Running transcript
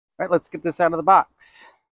All right, let's get this out of the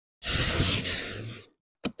box.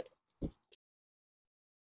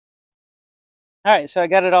 All right, so I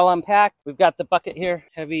got it all unpacked. We've got the bucket here,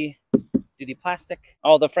 heavy duty plastic,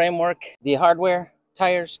 all the framework, the hardware,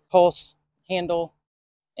 tires, pulse, handle,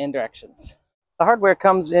 and directions. The hardware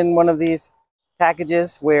comes in one of these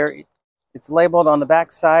packages where it's labeled on the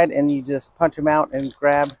back side, and you just punch them out and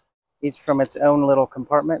grab each from its own little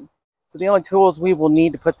compartment. So the only tools we will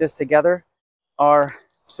need to put this together are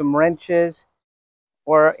some wrenches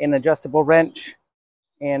or an adjustable wrench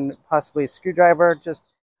and possibly a screwdriver, just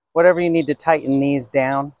whatever you need to tighten these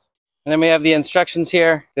down. And then we have the instructions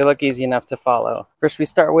here. They look easy enough to follow. First, we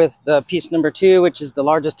start with the piece number 2, which is the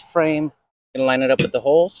largest frame. We're going to line it up with the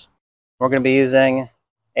holes. We're going to be using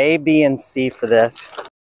A, B, and C for this.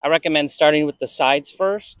 I recommend starting with the sides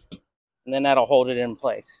first, and then that'll hold it in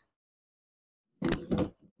place.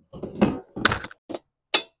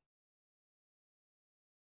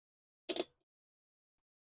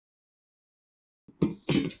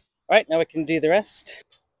 All right, now we can do the rest.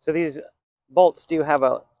 So these bolts do have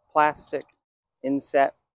a plastic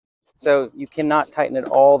inset, so you cannot tighten it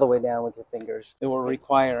all the way down with your fingers. It will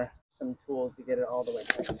require some tools to get it all the way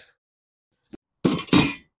tightened.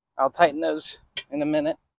 I'll tighten those in a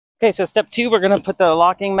minute. Okay, so step 2, we're going to put the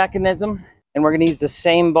locking mechanism, and we're going to use the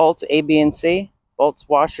same bolts, A, B, and C, bolts,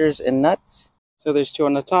 washers, and nuts. So there's 2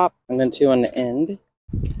 on the top and then 2 on the end.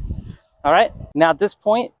 All right, now at this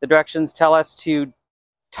point, the directions tell us to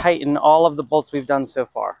tighten all of the bolts we've done so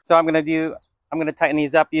far. So I'm going to tighten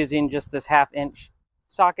these up using just this 1/2-inch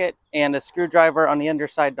socket and a screwdriver on the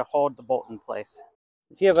underside to hold the bolt in place.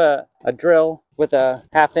 If you have a drill with a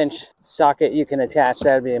 1/2-inch socket you can attach,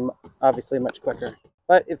 that would be obviously much quicker.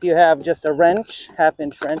 But if you have just a wrench,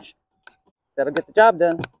 1/2-inch wrench, that'll get the job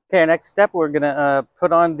done. Okay, our next step, we're going to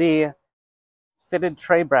put on the fitted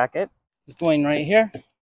tray bracket. Just going right here.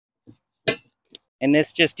 And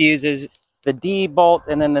this just uses the D bolt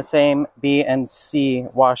and then the same B and C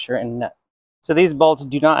washer and nut. So these bolts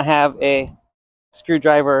do not have a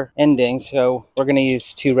screwdriver ending, so we're going to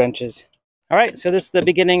use 2 wrenches. All right, so this is the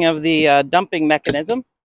beginning of the dumping mechanism.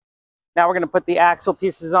 Now we're going to put the axle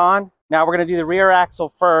pieces on. Now we're going to do the rear axle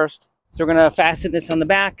first. So we're going to fasten this on the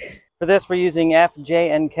back. For this, we're using F, J,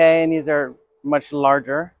 and K, and these are much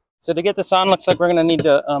larger. So to get this on, looks like we're going to need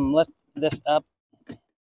to lift this up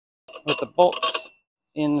with the bolts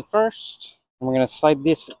in first. And we're going to slide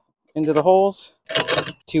this into the holes,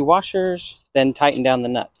 2 washers, then tighten down the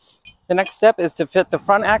nuts. The next step is to fit the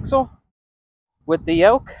front axle with the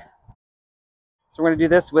yoke. So we're going to do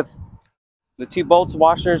this with the 2 bolts,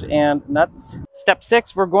 washers, and nuts. Step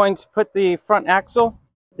 6, we're going to put the front axle.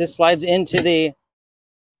 This slides into the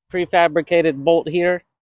prefabricated bolt here.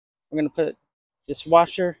 We're going to put this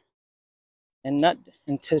washer and nut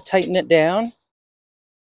and to tighten it down.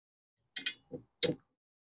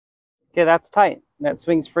 Okay, that's tight. That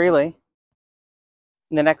swings freely.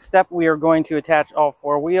 In the next step, we are going to attach all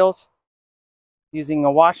 4 wheels using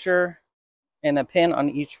a washer and a pin on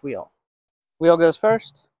each wheel. Wheel goes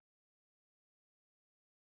first.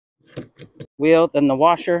 Wheel, then the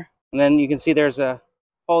washer. And then you can see there's a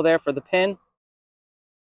hole there for the pin.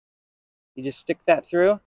 You just stick that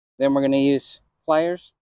through. Then we're going to use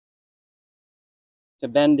pliers to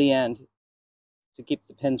bend the end to keep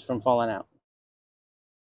the pins from falling out.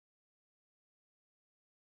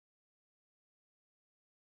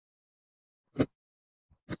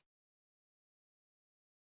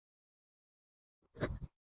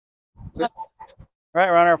 All right,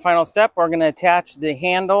 we're on our final step. We're going to attach the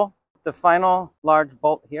handle, the final large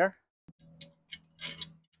bolt here.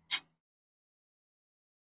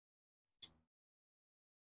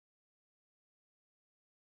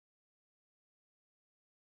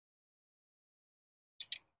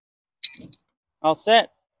 All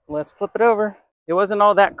set. Let's flip it over. It wasn't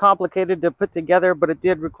all that complicated to put together, but it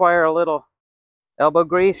did require a little elbow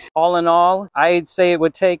grease. All in all, I'd say it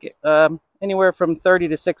would take anywhere from 30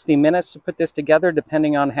 to 60 minutes to put this together,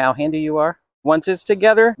 depending on how handy you are. Once it's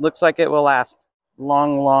together, looks like it will last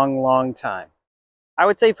long time. I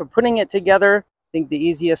would say for putting it together, I think the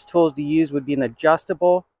easiest tools to use would be an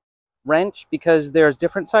adjustable wrench, because there's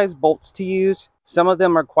different size bolts to use. Some of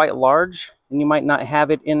them are quite large, and you might not have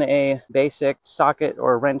it in a basic socket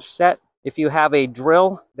or wrench set. If you have a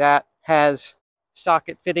drill that has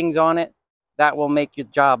socket fittings on it, that will make your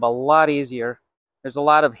job a lot easier. There's a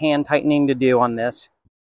lot of hand tightening to do on this.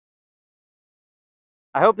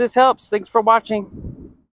 I hope this helps. Thanks for watching.